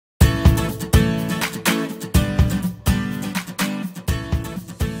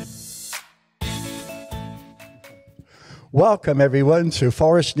Welcome, everyone, to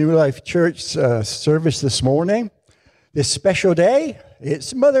Forest New Life Church service this morning. This special day,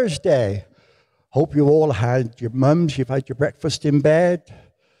 it's Mother's Day. Hope you all had your mums, you've had your breakfast in bed,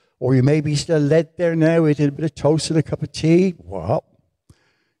 or you may be still led there now with a bit of toast and a cup of tea. Well,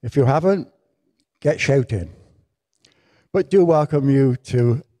 if you haven't, get shouting. But do welcome you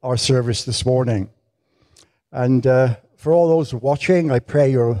to our service this morning. And for all those watching, I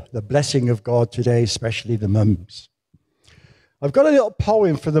pray the blessing of God today, especially the mums. I've got a little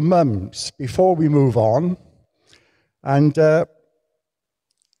poem for the mums before we move on. And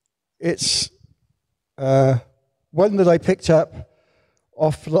it's one that I picked up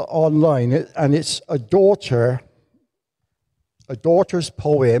online, and it's a daughter's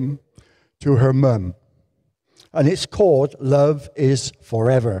poem to her mum. And it's called Love is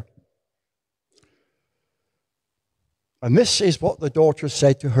Forever. And this is what the daughter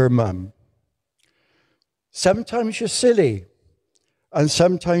said to her mum. Sometimes you're silly, and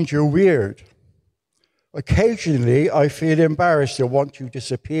sometimes you're weird. Occasionally, I feel embarrassed and want you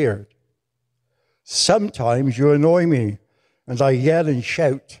disappeared. Sometimes you annoy me, and I yell and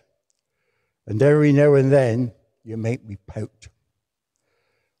shout. And every now and then, you make me pout.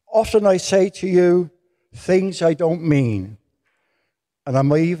 Often I say to you things I don't mean, and I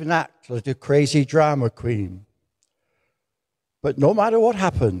may even act like a crazy drama queen. But no matter what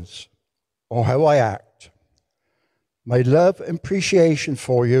happens, or how I act, my love and appreciation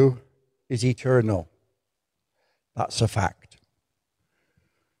for you is eternal. That's a fact.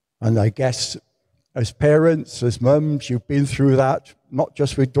 And I guess as parents, as mums, you've been through that, not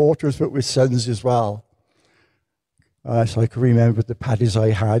just with daughters, but with sons as well. So I can remember the paddies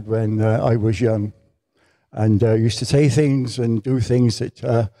I had when I was young. And used to say things and do things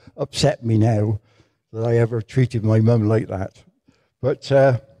that upset me now, that I ever treated my mum like that. But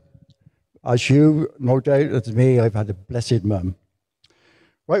as you, no doubt, as me, I've had a blessed mum.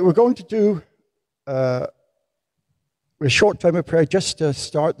 Right, we're going to do a short time of prayer just to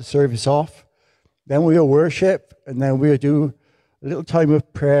start the service off. Then we'll worship, and then we'll do a little time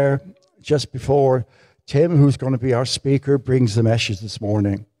of prayer just before Tim, who's going to be our speaker, brings the message this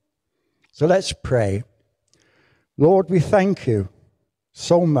morning. So let's pray. Lord, we thank you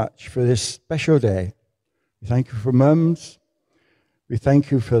so much for this special day. We thank you for mums. We thank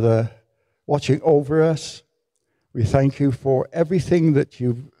you for the watching over us. We thank you for everything that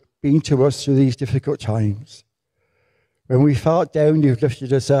you've been to us through these difficult times. When we felt down, you've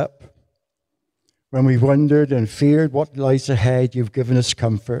lifted us up. When we wondered and feared what lies ahead, you've given us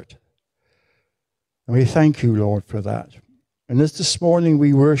comfort. And we thank you, Lord, for that. And as this morning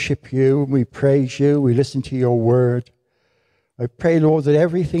we worship you and we praise you, we listen to your word, I pray, Lord, that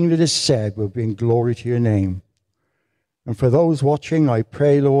everything that is said will bring glory to your name. And for those watching, I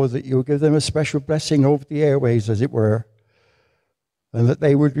pray, Lord, that you'll give them a special blessing over the airways, as it were, and that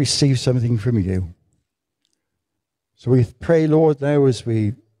they would receive something from you. So we pray, Lord, now as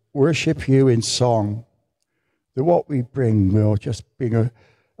we worship you in song, that what we bring will just bring a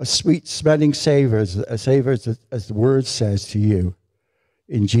sweet-smelling savor, a savor as the word says to you.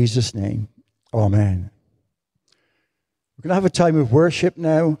 In Jesus' name, amen. We're going to have a time of worship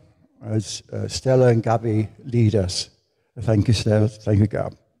now as Stella and Gabby lead us. Thank you, Stella. Thank you,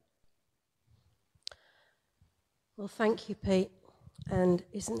 Gab. Well, thank you, Pete. And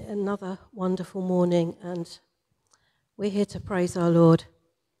isn't it another wonderful morning? And we're here to praise our Lord.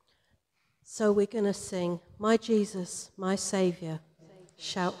 So we're going to sing, My Jesus, my Saviour,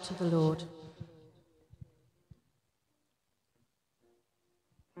 shout to the Lord.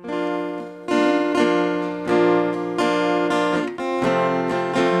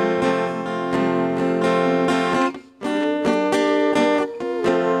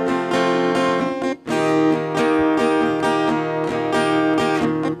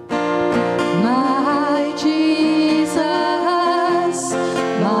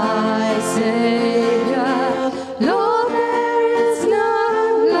 Lord, there is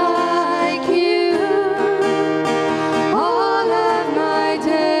none like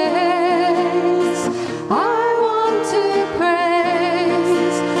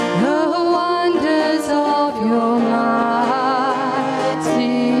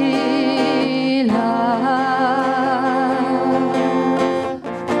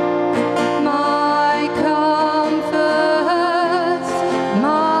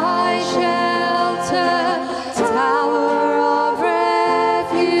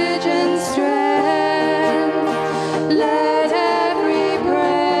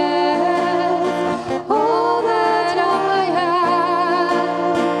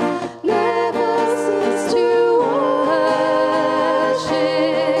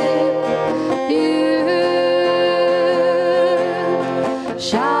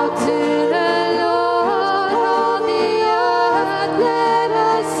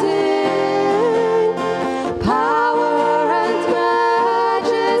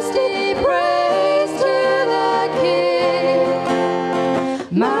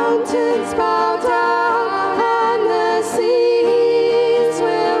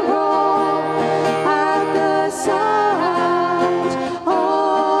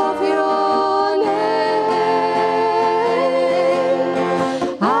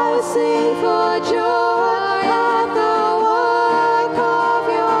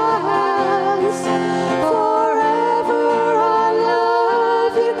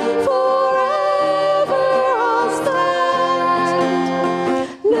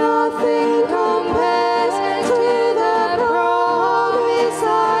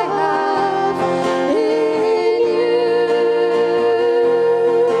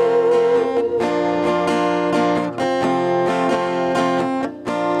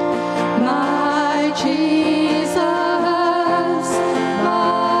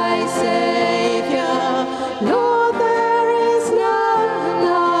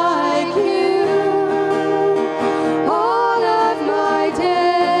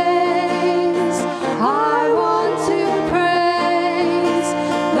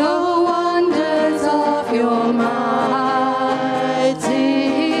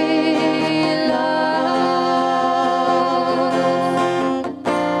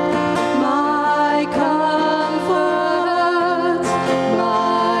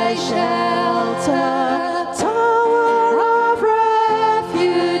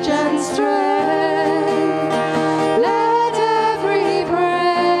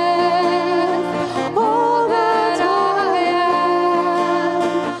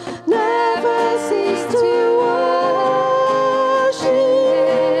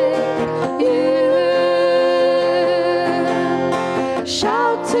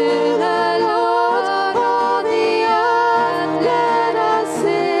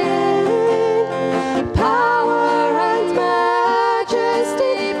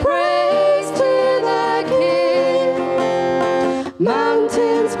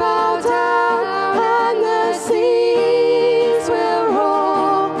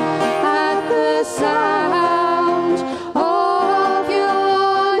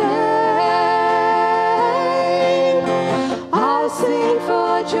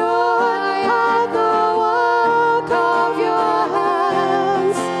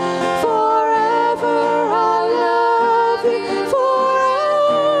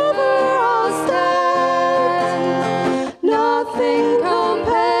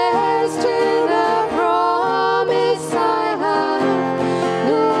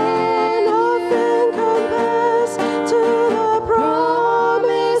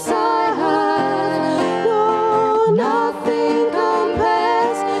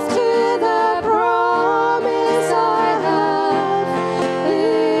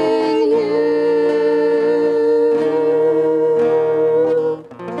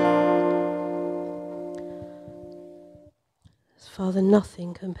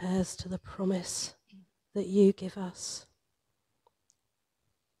nothing compares to the promise that you give us.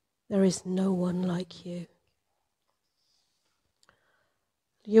 There is no one like you.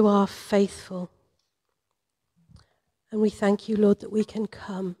 You are faithful. And we thank you, Lord, that we can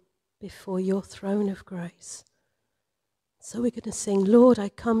come before your throne of grace. So we're going to sing, Lord, I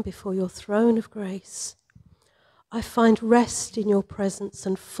come before your throne of grace. I find rest in your presence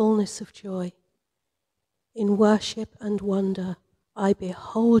and fullness of joy. In worship and wonder, I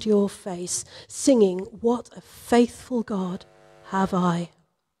behold your face, singing, what a faithful God have I.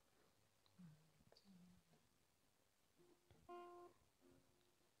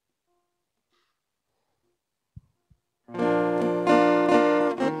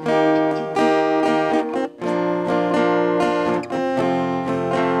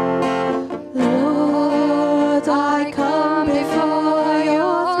 Lord, I come before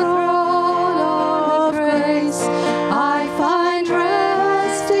your throne of grace. I find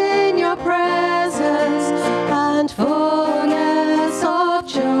rest in your presence and fullness of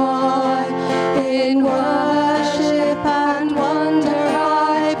joy. In worship and wonder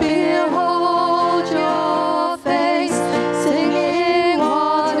I behold your face, singing,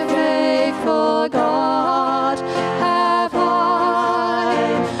 what a faithful God have I.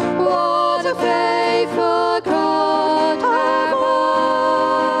 What a faithful God have I.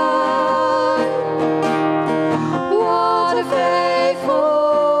 What a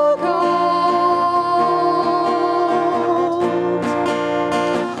faithful God.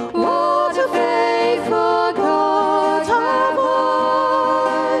 What a faithful God have I.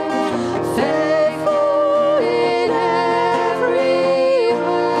 Faithful in every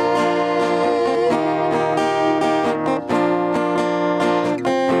way.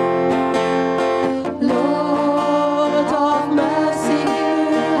 Lord of mercy, you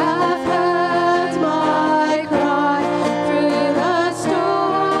have heard my cry. Through the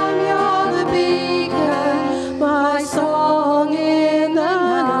storm, you're the beacon, my song in the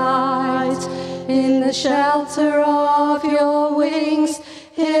night. In the shelter of your wings,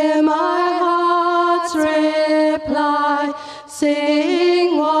 hear my heart's reply,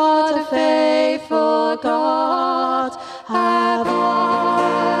 singing, what a faithful God have I.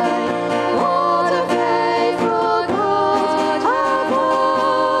 What a faithful God have I.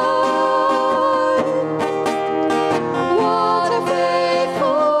 What a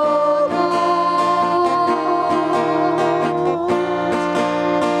faithful God.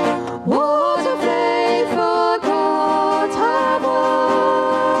 What a faithful God have I.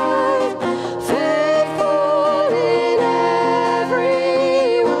 Faithful in every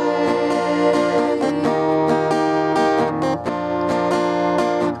way.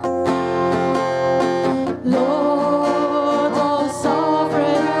 Lord, all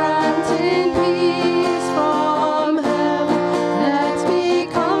sovereign, grant in peace from heaven. Let me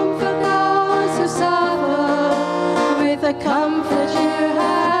comfort those who suffer with the comfort you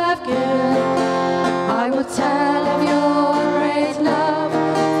have given. I will tell of your great love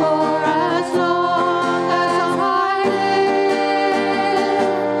for as long as I live,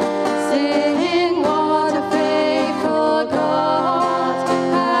 singing, what a faithful God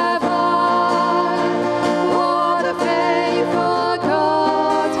have I. What a faithful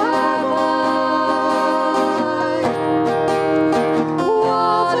God have I.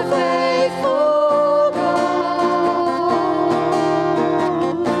 What a faithful God.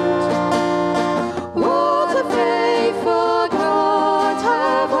 What a faithful God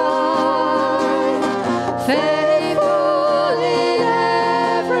have I. Faithful in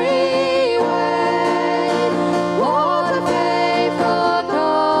every way. What a faithful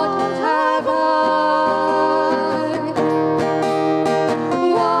God have I.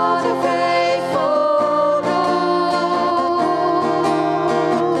 What a faithful God.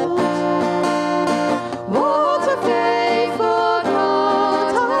 What a faithful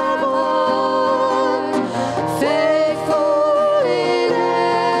God have I. Faithful in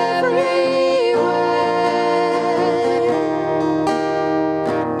every way.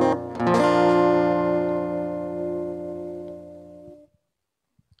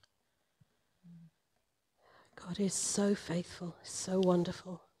 God is so faithful, so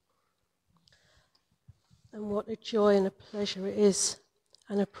wonderful. And what a joy and a pleasure it is,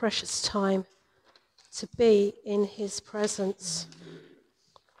 and a precious time to be in his presence.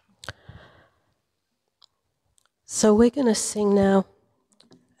 So we're going to sing now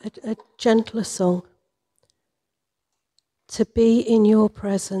a gentler song. To be in your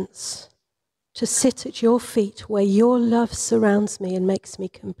presence, to sit at your feet where your love surrounds me and makes me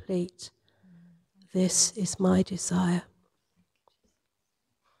complete. This is my desire.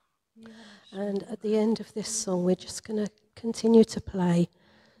 And at the end of this song, we're just going to continue to play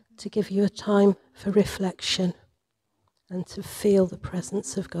to give you a time for reflection and to feel the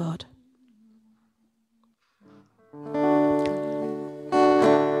presence of God.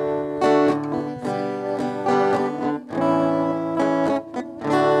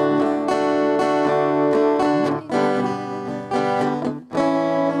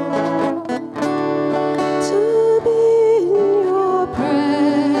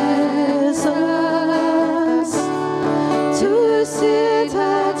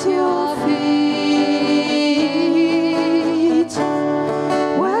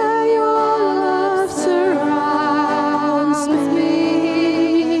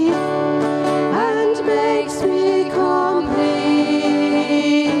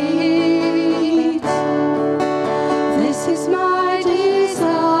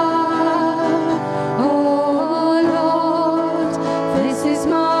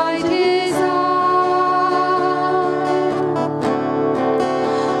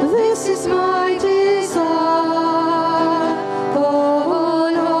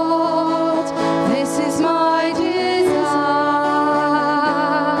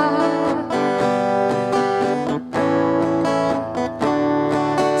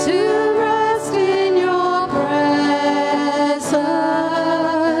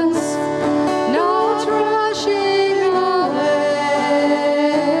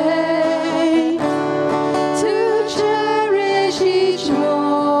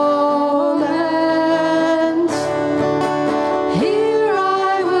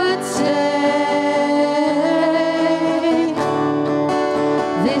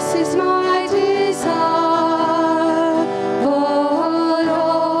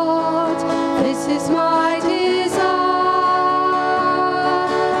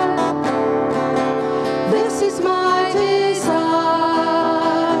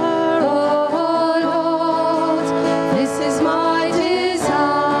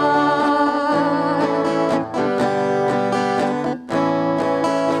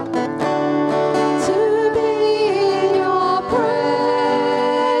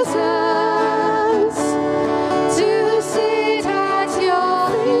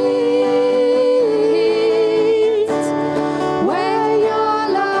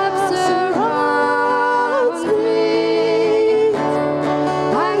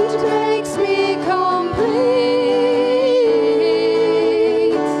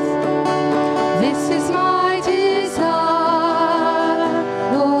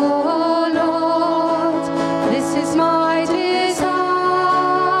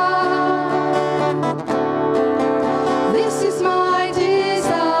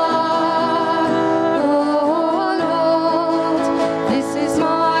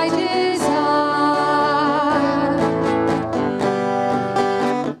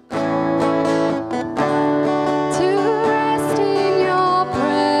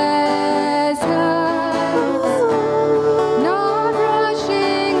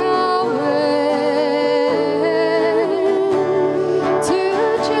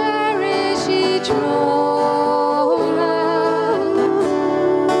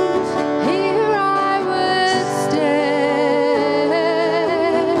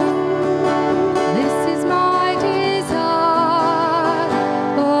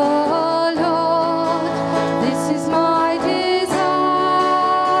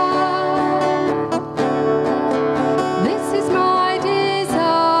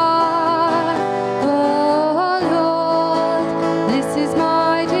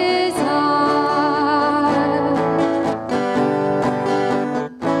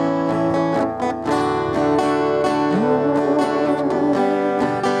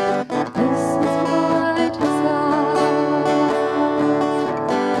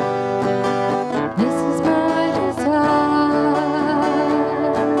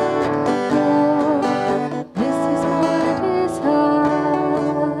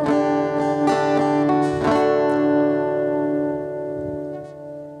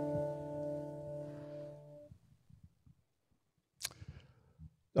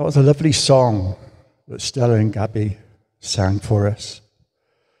 That was a lovely song that Stella and Gabby sang for us.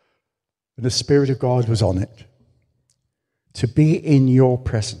 And the Spirit of God was on it. To be in your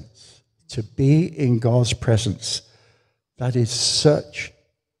presence, to be in God's presence, that is such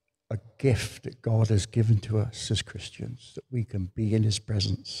a gift that God has given to us as Christians, that we can be in his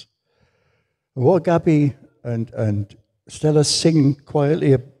presence. And what Gabby and Stella sing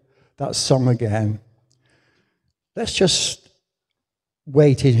quietly that song again, let's just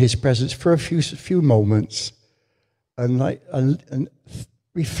wait in his presence for a few moments and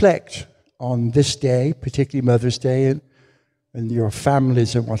reflect on this day, particularly Mother's Day, and your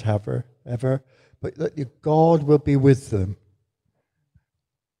families and whatever. but that your God will be with them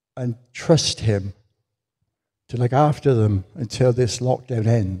and trust him to look after them until this lockdown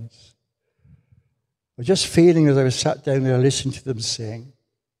ends. I was just feeling as I was sat down there listening to them sing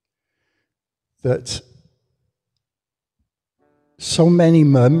that so many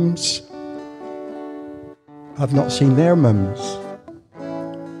mums have not seen their mums.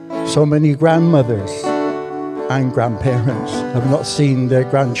 So many grandmothers and grandparents have not seen their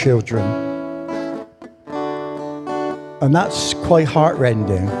grandchildren. And that's quite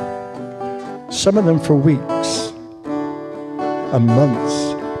heartrending. Some of them for weeks and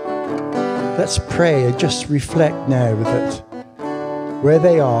months. Let's pray and just reflect now that where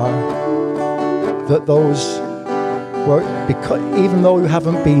they are, that those, because even though you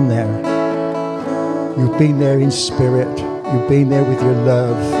haven't been there, you've been there in spirit, you've been there with your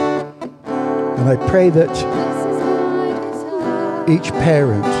love. And I pray that each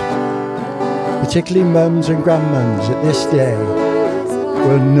parent, particularly mums and grandmums at this day,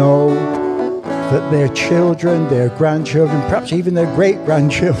 will know that their children, their grandchildren, perhaps even their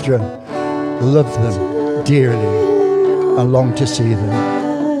great-grandchildren, love them dearly and long to see them.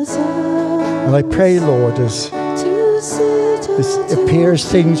 And I pray, Lord, as it appears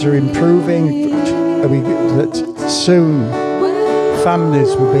things are improving, that soon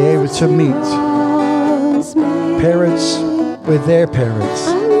families will be able to meet, parents with their parents,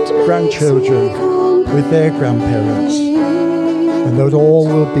 grandchildren with their grandparents, and that all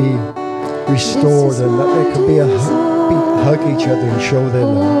will be restored and that there can be a hug each other and show their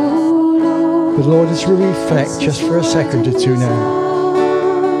love. But Lord, as we reflect just for a second or two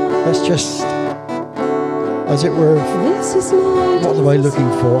now, let's just, as it were, what am I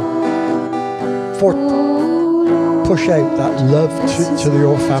looking for? Push out that love to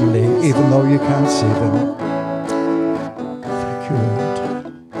your family, even though you can't see them. Thank you, Lord.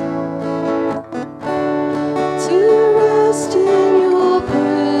 To rest in your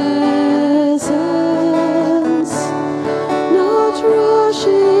presence, not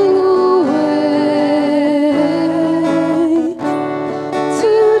rushing away,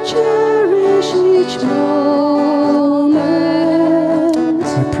 to cherish each moment.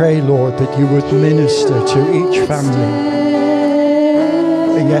 I pray, Lord, that you would minister to each family.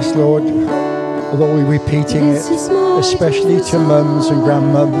 And yes, Lord, although we're repeating it, especially to mums and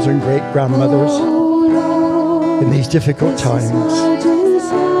grandmums and great-grandmothers in these difficult times,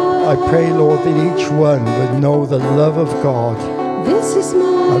 I pray, Lord, that each one would know the love of God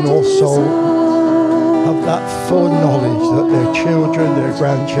and also have that full knowledge that their children, their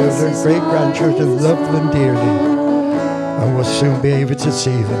grandchildren, great-grandchildren love them dearly and will soon be able to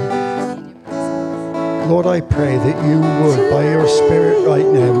see them. Lord, I pray that you would, by your Spirit right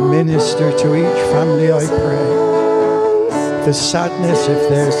now, minister to each family, I pray. If there's sadness, if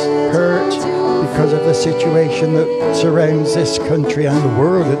there's hurt because of the situation that surrounds this country and the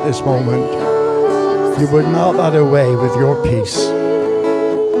world at this moment, you would melt that away with your peace.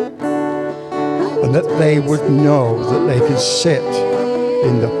 And that they would know that they can sit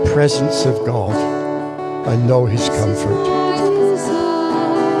in the presence of God and know his comfort.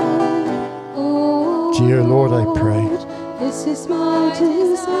 Dear Lord, I pray. This is my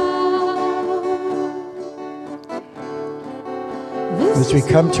desire. As we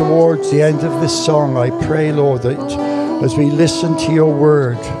come towards the end of this song, I pray, Lord, that as we listen to your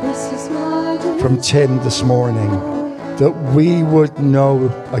word from Tim this morning, that we would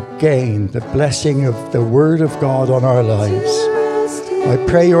know again the blessing of the word of God on our lives. I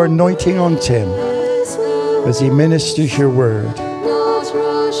pray your anointing on Tim as he ministers your word.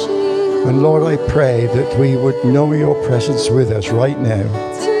 And Lord, I pray that we would know your presence with us right now.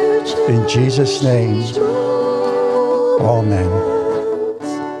 In Jesus' name, amen.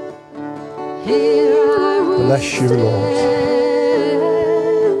 Bless you, Lord.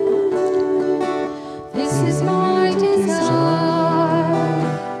 This is my desire,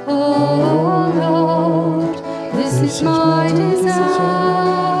 oh Lord. This is my desire.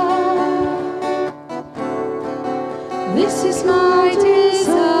 This is my desire.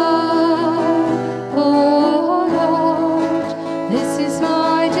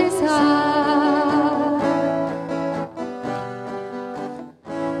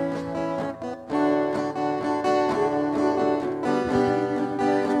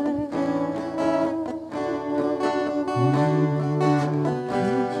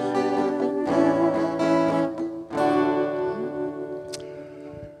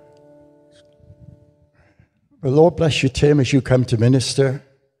 Well, Lord bless you, Tim, as you come to minister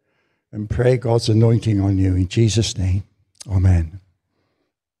and pray God's anointing on you. In Jesus' name, amen.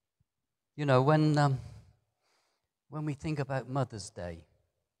 You know, when we think about Mother's Day,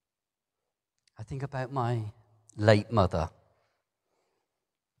 I think about my late mother.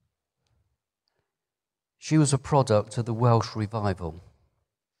 She was a product of the Welsh revival.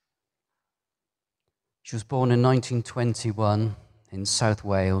 She was born in 1921 in South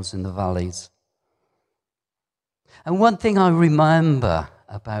Wales in the valleys. And one thing I remember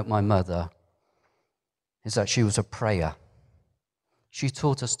about my mother is that she was a prayer. She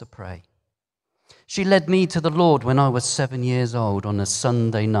taught us to pray. She led me to the Lord when I was 7 years old on a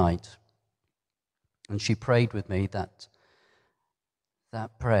Sunday night. And she prayed with me that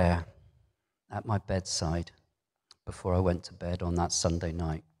prayer at my bedside before I went to bed on that Sunday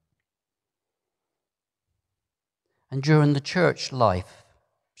night. And during the church life,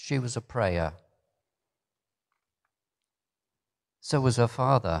 she was a prayer. So was her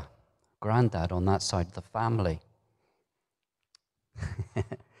father, granddad on that side of the family.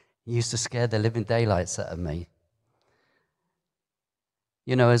 He used to scare the living daylights out of me.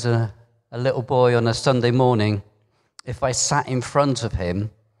 You know, as a little boy on a Sunday morning, if I sat in front of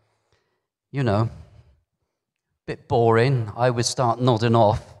him, you know, bit boring, I would start nodding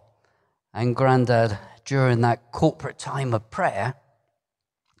off. And Grandad, during that corporate time of prayer,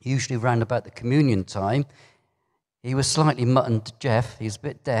 usually round about the communion time, he was slightly muttoned deaf, he was a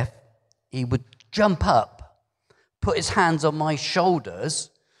bit deaf. He would jump up, put his hands on my shoulders,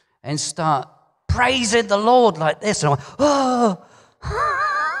 and start praising the Lord like this. And I went, oh!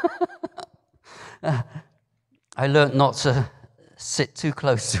 I learned not to sit too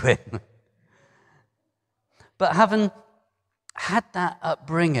close to him. But having had that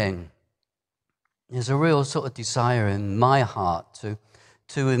upbringing, there's a real sort of desire in my heart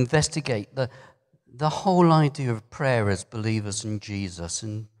to investigate the whole idea of prayer as believers in Jesus.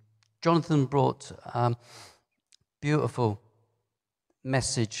 And Jonathan brought a beautiful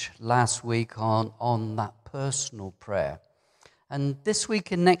message last week on that personal prayer. And this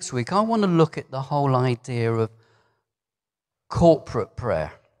week and next week, I want to look at the whole idea of corporate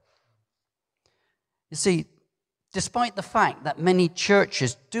prayer. You see, despite the fact that many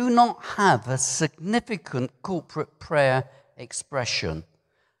churches do not have a significant corporate prayer expression,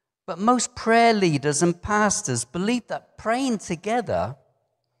 but most prayer leaders and pastors believe that praying together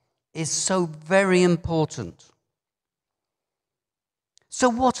is so very important. So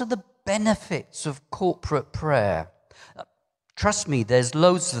what are the benefits of corporate prayer? Trust me, there's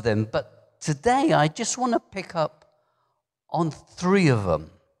loads of them, but today I just want to pick up on 3 of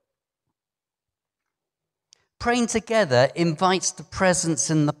them. Praying together invites the presence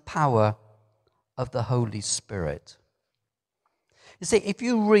and the power of the Holy Spirit. You see, if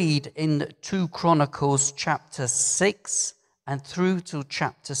you read in 2 Chronicles chapter 6 and through to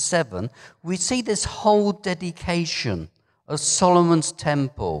chapter 7, we see this whole dedication of Solomon's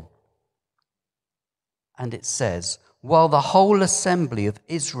temple. And it says, while the whole assembly of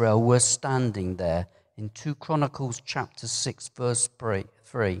Israel were standing there, in 2 Chronicles chapter 6 verse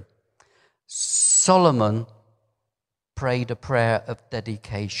 3, Solomon prayed a prayer of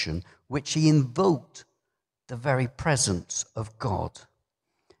dedication, which he invoked the very presence of God.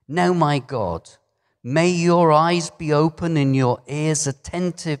 Now, my God, may your eyes be open and your ears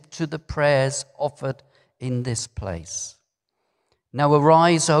attentive to the prayers offered in this place. Now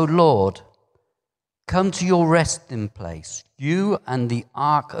arise, O Lord, come to your resting place, you and the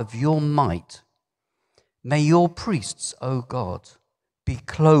ark of your might. May your priests, O God, be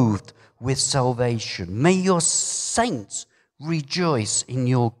clothed with salvation. May your saints rejoice in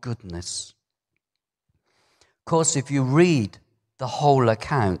your goodness. Of course, if you read the whole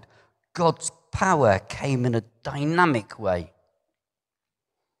account, God's power came in a dynamic way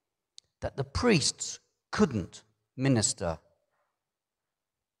that the priests couldn't minister.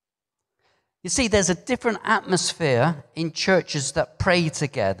 You see, there's a different atmosphere in churches that pray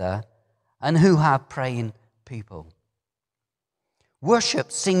together and who have praying people.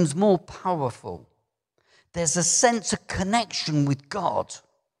 Worship seems more powerful. There's a sense of connection with God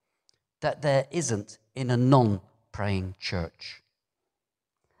that there isn't in a non-praying church.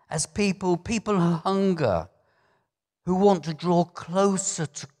 As people hunger, who want to draw closer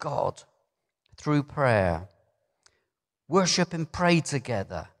to God through prayer, worship and pray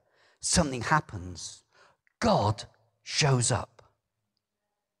together, something happens. God shows up.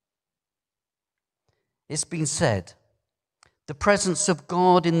 It's been said, the presence of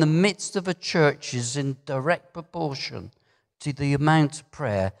God in the midst of a church is in direct proportion to the amount of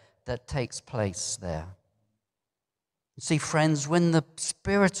prayer that takes place there. You see, friends, when the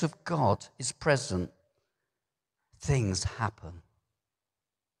Spirit of God is present, things happen.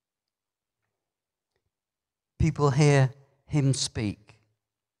 People hear him speak,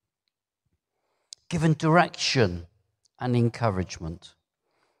 given direction and encouragement.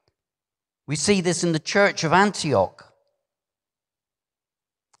 We see this in the church of Antioch,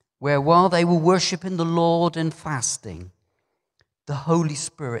 where while they were worshiping the Lord and fasting, the Holy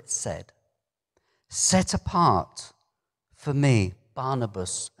Spirit said, "Set apart for me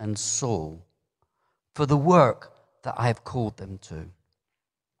Barnabas and Saul for the work that I have called them to."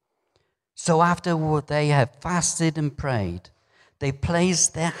 So after they had fasted and prayed, they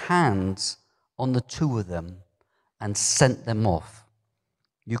placed their hands on the two of them and sent them off.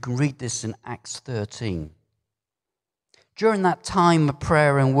 You can read this in Acts 13. During that time of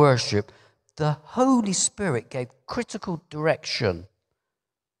prayer and worship, the Holy Spirit gave critical direction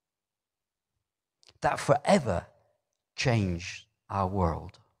that forever changed our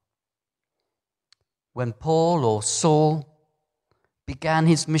world. When Paul or Saul began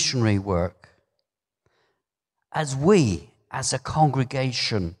his missionary work, as we as a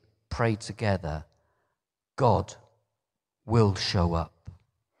congregation pray together, God will show up.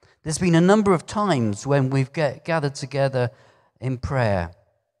 There's been a number of times when we've gathered together in prayer,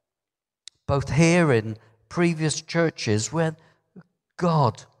 both here in previous churches, where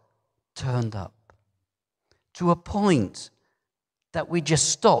God turned up to a point that we just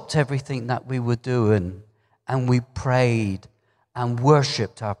stopped everything that we were doing and we prayed and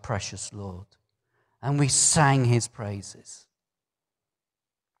worshipped our precious Lord and we sang his praises.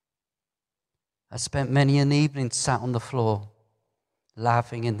 I spent many an evening sat on the floor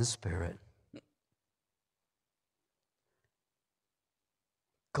laughing in the Spirit.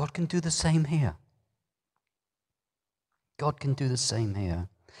 God can do the same here. God can do the same here.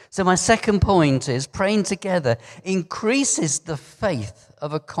 So my second point is praying together increases the faith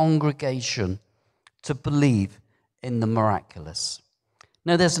of a congregation to believe in the miraculous.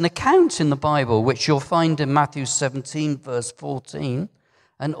 Now there's an account in the Bible which you'll find in Matthew 17 verse 14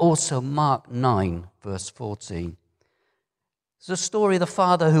 and also Mark 9 verse 14. It's a story of the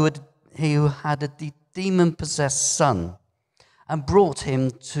father who had a demon-possessed son and brought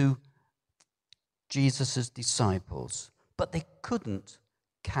him to Jesus' disciples, but they couldn't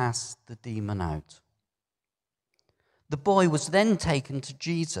cast the demon out. The boy was then taken to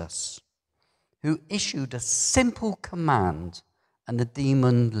Jesus, who issued a simple command, and the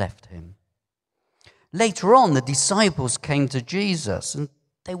demon left him. Later on, the disciples came to Jesus, and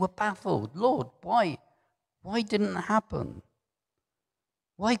they were baffled. "Lord, why didn't it happen?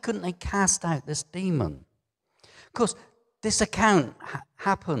 Why couldn't they cast out this demon?" Of course, this account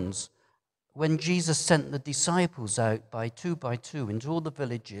happens when Jesus sent the disciples out by two into all the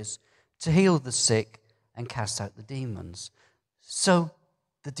villages to heal the sick and cast out the demons. So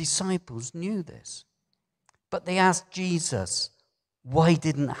the disciples knew this. But they asked Jesus, why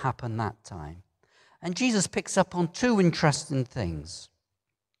didn't it happen that time? And Jesus picks up on two interesting things.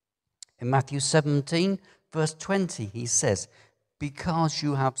 In Matthew 17, verse 20, he says, "Because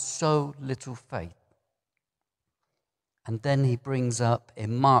you have so little faith." And then he brings up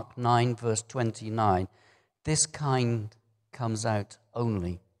in Mark 9, verse 29, "This kind comes out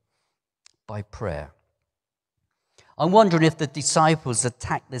only by prayer." I'm wondering if the disciples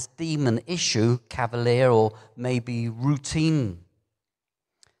attacked this demon issue cavalier or maybe routine.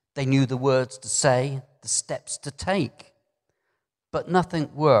 They knew the words to say, the steps to take, but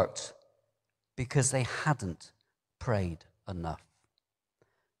nothing worked because they hadn't prayed enough.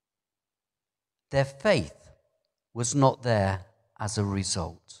 Their faith was not there as a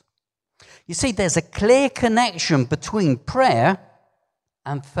result. You see, there's a clear connection between prayer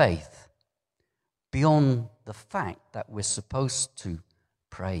and faith beyond the fact that we're supposed to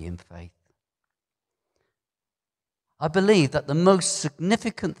pray in faith. I believe that the most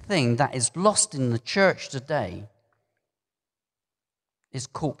significant thing that is lost in the church today is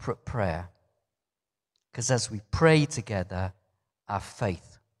corporate prayer. Because as we pray together, our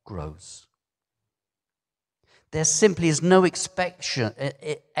faith grows. There simply is no expectation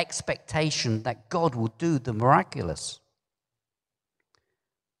that God will do the miraculous.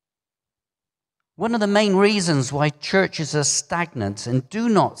 One of the main reasons why churches are stagnant and do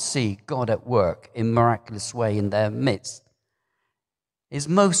not see God at work in a miraculous way in their midst is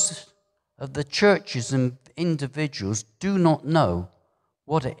most of the churches and individuals do not know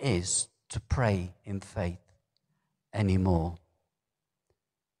what it is to pray in faith anymore.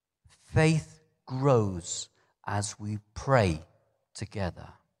 Faith grows as we pray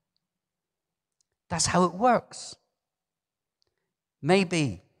together. That's how it works.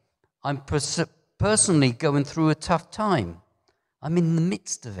 Maybe I'm personally going through a tough time. I'm in the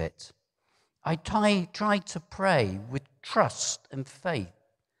midst of it. I try to pray with trust and faith,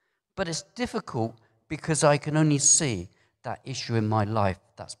 but it's difficult because I can only see that issue in my life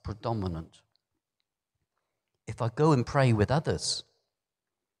that's predominant. If I go and pray with others,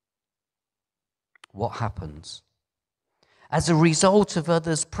 what happens? As a result of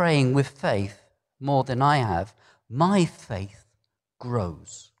others praying with faith more than I have, my faith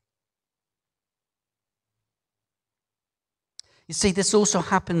grows. You see, this also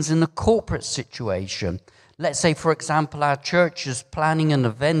happens in a corporate situation. Let's say, for example, our church is planning an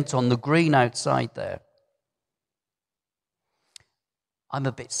event on the green outside there. I'm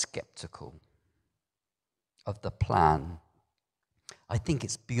a bit skeptical of the plan. I think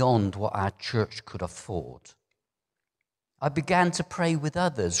it's beyond what our church could afford. I began to pray with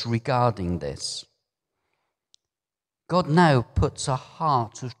others regarding this. God now puts a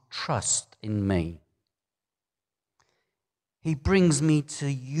heart of trust in me. He brings me to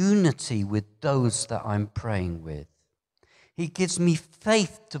unity with those that I'm praying with. He gives me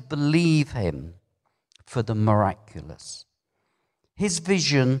faith to believe him for the miraculous. His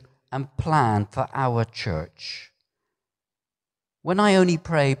vision and plan for our church. When I only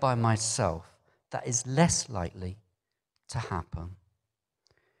pray by myself, that is less likely to happen.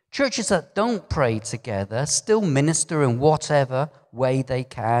 Churches that don't pray together still minister in whatever way they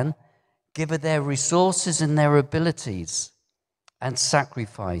can, give of their resources and their abilities and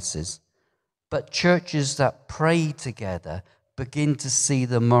sacrifices. But churches that pray together begin to see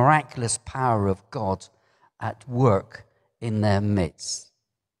the miraculous power of God at work in their midst.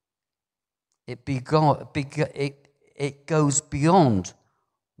 It goes beyond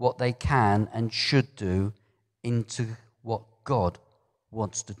what they can and should do into what God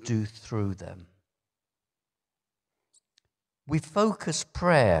wants to do through them. We focus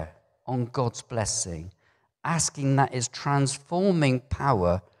prayer on God's blessing, asking that his transforming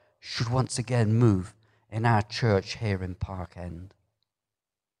power should once again move in our church here in Park End.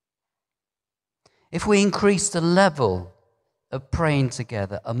 If we increase the level of praying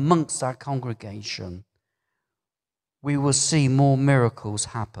together amongst our congregation, we will see more miracles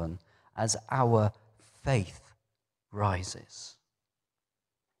happen as our faith rises.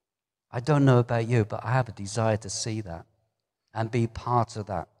 I don't know about you, but I have a desire to see that and be part of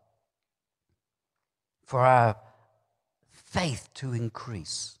that. For our faith to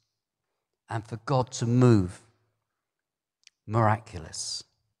increase and for God to move miraculous.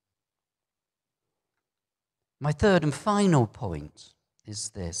 My third and final point is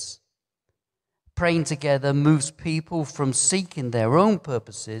this. Praying together moves people from seeking their own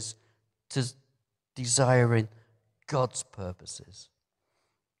purposes to desiring God's purposes.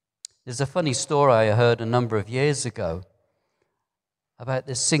 There's a funny story I heard a number of years ago about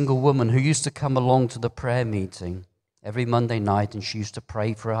this single woman who used to come along to the prayer meeting every Monday night, and she used to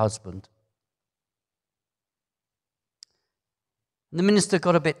pray for her husband. And the minister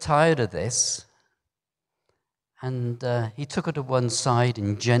got a bit tired of this, and he took her to one side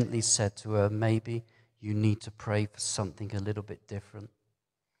and gently said to her, maybe you need to pray for something a little bit different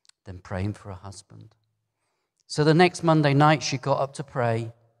than praying for a husband. So the next Monday night she got up to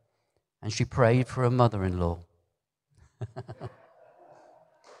pray, and she prayed for her mother-in-law.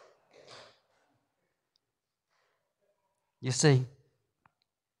 You see,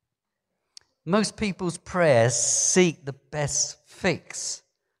 most people's prayers seek the best fix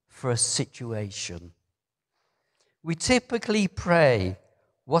for a situation. We typically pray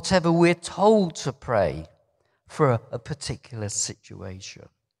whatever we're told to pray for a particular situation,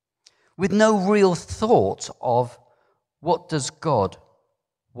 with no real thought of what does God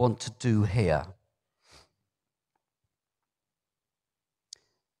want to do here.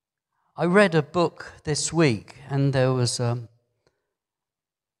 I read a book this week, and there was a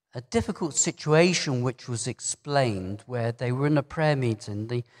difficult situation which was explained where they were in a prayer meeting.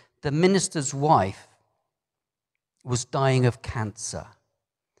 The minister's wife was dying of cancer,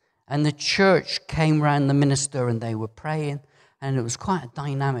 and the church came round the minister and they were praying, and it was quite a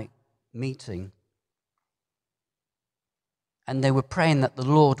dynamic meeting. And they were praying that the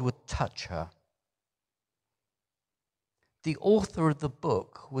Lord would touch her. The author of the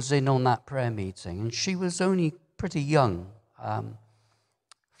book was in on that prayer meeting, and she was only pretty young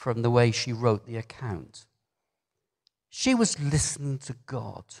from the way she wrote the account. She was listening to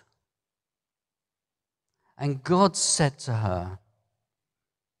God. And God said to her,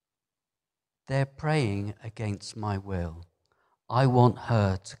 they're praying against my will. I want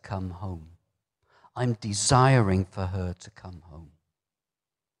her to come home. I'm desiring for her to come home.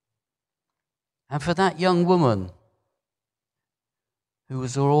 And for that young woman who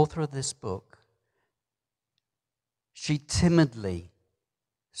was the author of this book, she timidly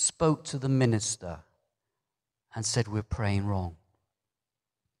spoke to the minister and said, we're praying wrong.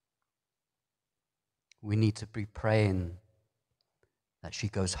 We need to be praying that she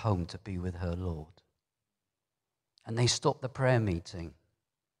goes home to be with her Lord. And they stopped the prayer meeting.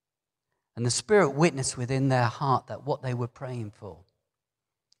 And the Spirit witnessed within their heart that what they were praying for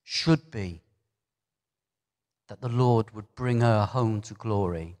should be that the Lord would bring her home to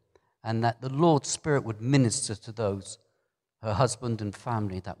glory, and that the Lord's Spirit would minister to those, her husband and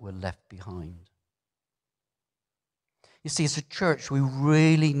family, that were left behind. You see, as a church, we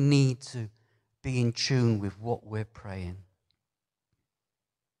really need to be in tune with what we're praying.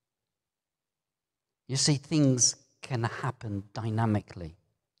 You see, things can happen dynamically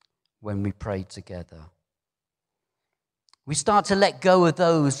when we pray together. We start to let go of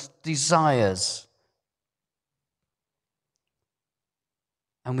those desires,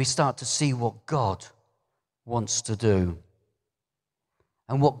 and we start to see what God wants to do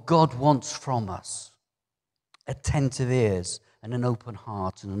and what God wants from us. Attentive ears and an open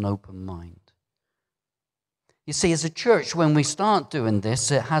heart and an open mind. You see, as a church, when we start doing this,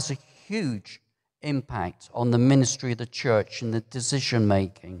 it has a huge impact on the ministry of the church and the decision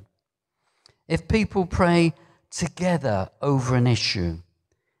making. If people pray together over an issue,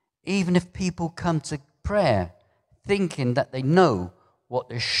 even if people come to prayer thinking that they know what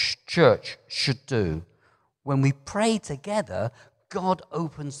the church should do, when we pray together, God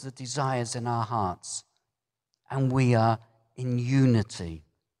opens the desires in our hearts and we are in unity.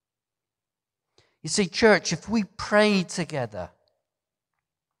 You see, church, if we pray together,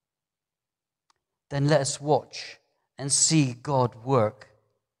 then let us watch and see God work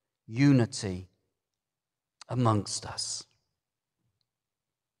unity amongst us.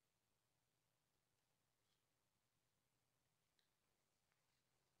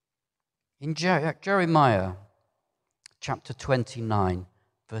 In Jeremiah chapter 29,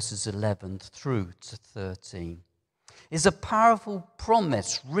 verses 11 through to 13, is a powerful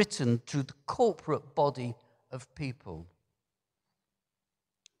promise written to the corporate body of people.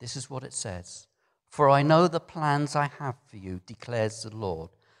 This is what it says. For I know the plans I have for you, declares the Lord,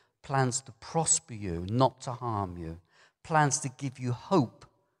 plans to prosper you, not to harm you, plans to give you hope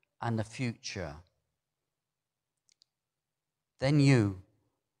and a future. Then you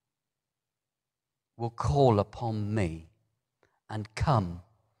will call upon me and come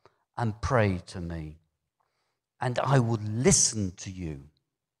and pray to me, and I will listen to you.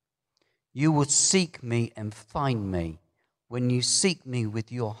 You will seek me and find me when you seek me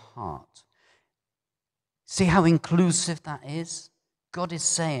with your heart. See how inclusive that is? God is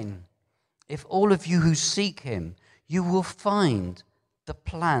saying, if all of you who seek him, you will find the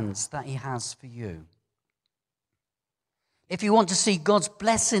plans that he has for you. If you want to see God's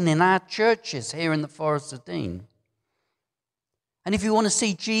blessing in our churches here in the Forest of Dean, and if you want to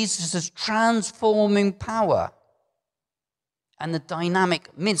see Jesus' transforming power and the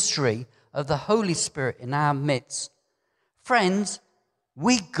dynamic ministry of the Holy Spirit in our midst, friends,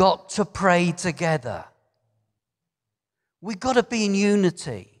 we got to pray together. We got to be in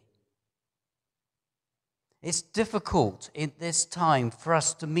unity. It's difficult in this time for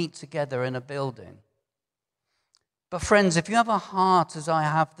us to meet together in a building. But friends, if you have a heart as I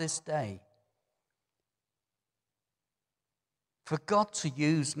have this day, for God to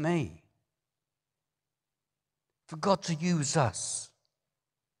use me, for God to use us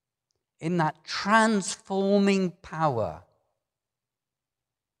in that transforming power,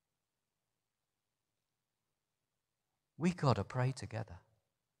 we got to pray together.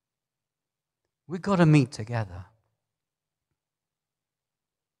 We got to meet together.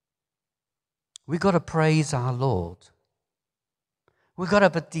 We got to praise our Lord. We got to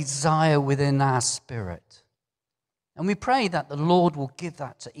have a desire within our spirit. And we pray that the Lord will give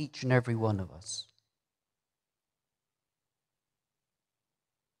that to each and every one of us.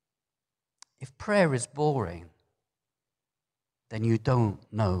 If prayer is boring, then you don't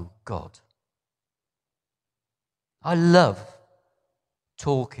know God. I love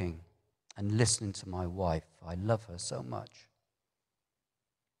talking and listening to my wife. I love her so much.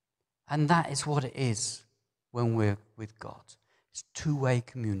 And that is what it is when we're with God. It's two-way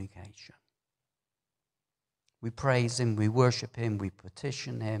communication. We praise him, we worship him, we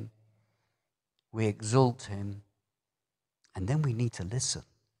petition him, we exalt him, and then we need to listen.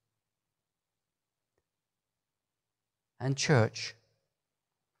 And church,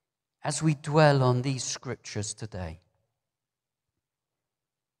 as we dwell on these scriptures today,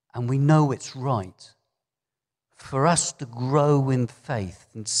 and we know it's right for us to grow in faith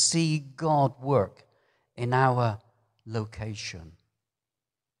and see God work in our location,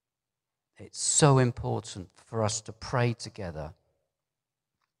 it's so important for us to pray together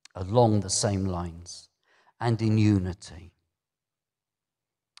along the same lines and in unity.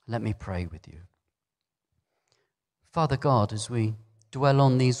 Let me pray with you. Father God, as we dwell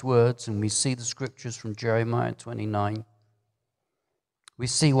on these words and we see the scriptures from Jeremiah 29, We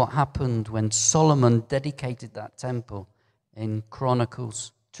see what happened when Solomon dedicated that temple in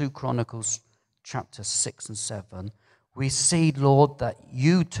 2 Chronicles chapter 6 and 7. We see, Lord, that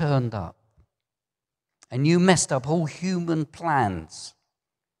you turned up and you messed up all human plans.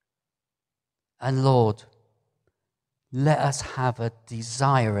 And Lord, let us have a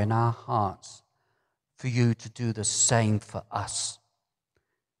desire in our hearts for you to do the same for us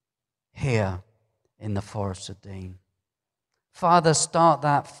here in the Forest of Dean. Father, start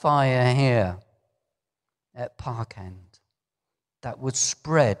that fire here at Park End that would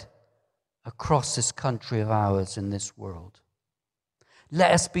spread across this country of ours in this world.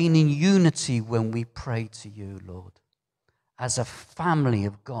 Let us be in unity when we pray to you, Lord, as a family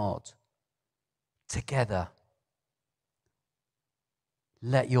of God, together.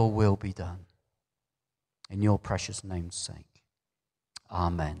 Let your will be done. In your precious name's sake.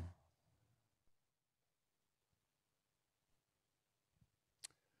 Amen.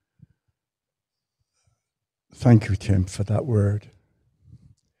 Thank you, Tim, for that word.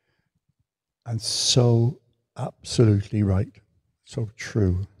 And so absolutely right. So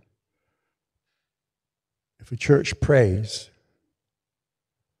true. If a church prays,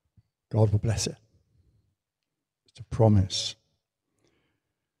 God will bless it. It's a promise.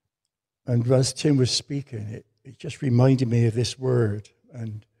 And as Tim was speaking, it just reminded me of this word.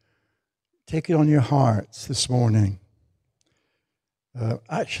 And take it on your hearts this morning.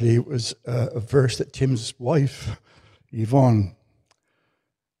 Actually, it was a verse that Tim's wife, Yvonne,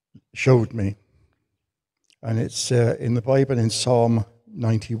 showed me. And it's in the Bible in Psalm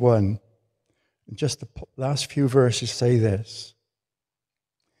 91. And just the last few verses say this.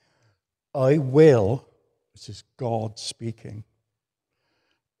 I will, this is God speaking,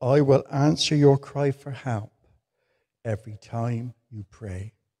 I will answer your cry for help every time you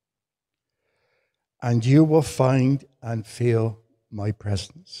pray. And you will find and feel my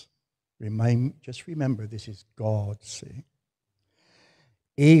presence. Just remember, this is God saying.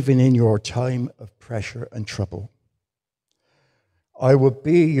 Even in your time of pressure and trouble. I will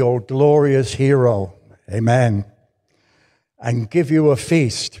be your glorious hero. Amen. And give you a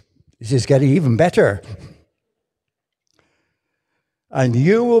feast. This is getting even better. And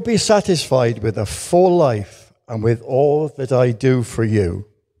you will be satisfied with a full life and with all that I do for you.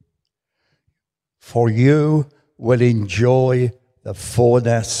 For you will enjoy the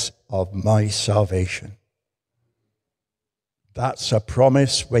fullness of my salvation. That's a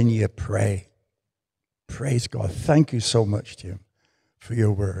promise when you pray. Praise God. Thank you so much, Tim, for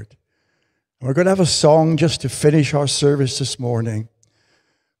your word. And we're going to have a song just to finish our service this morning.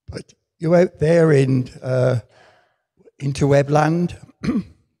 But you out there into Webland,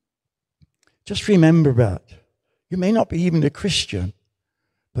 just remember that. You may not be even a Christian,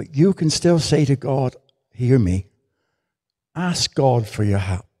 but you can still say to God, hear me. Ask God for your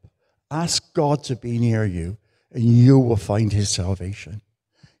help. Ask God to be near you, and you will find his salvation.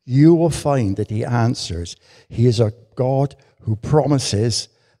 You will find that he answers. He is a God who promises,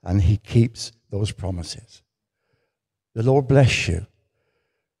 and he keeps those promises. The Lord bless you.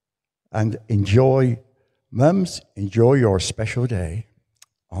 And enjoy, mums, enjoy your special day.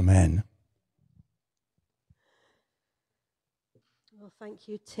 Amen. Well, thank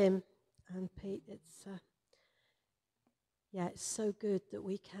you, Tim and Pete. It's so good that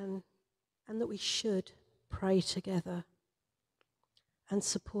we can and that we should pray together and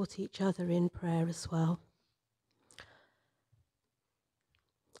support each other in prayer as well.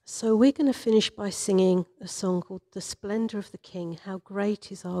 So we're going to finish by singing a song called The Splendour of the King, How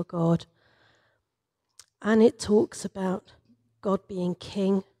Great is Our God. And it talks about God being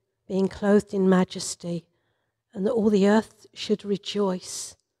king, being clothed in majesty, and that all the earth should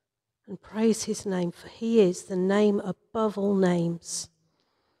rejoice and praise his name, for he is the name above all names.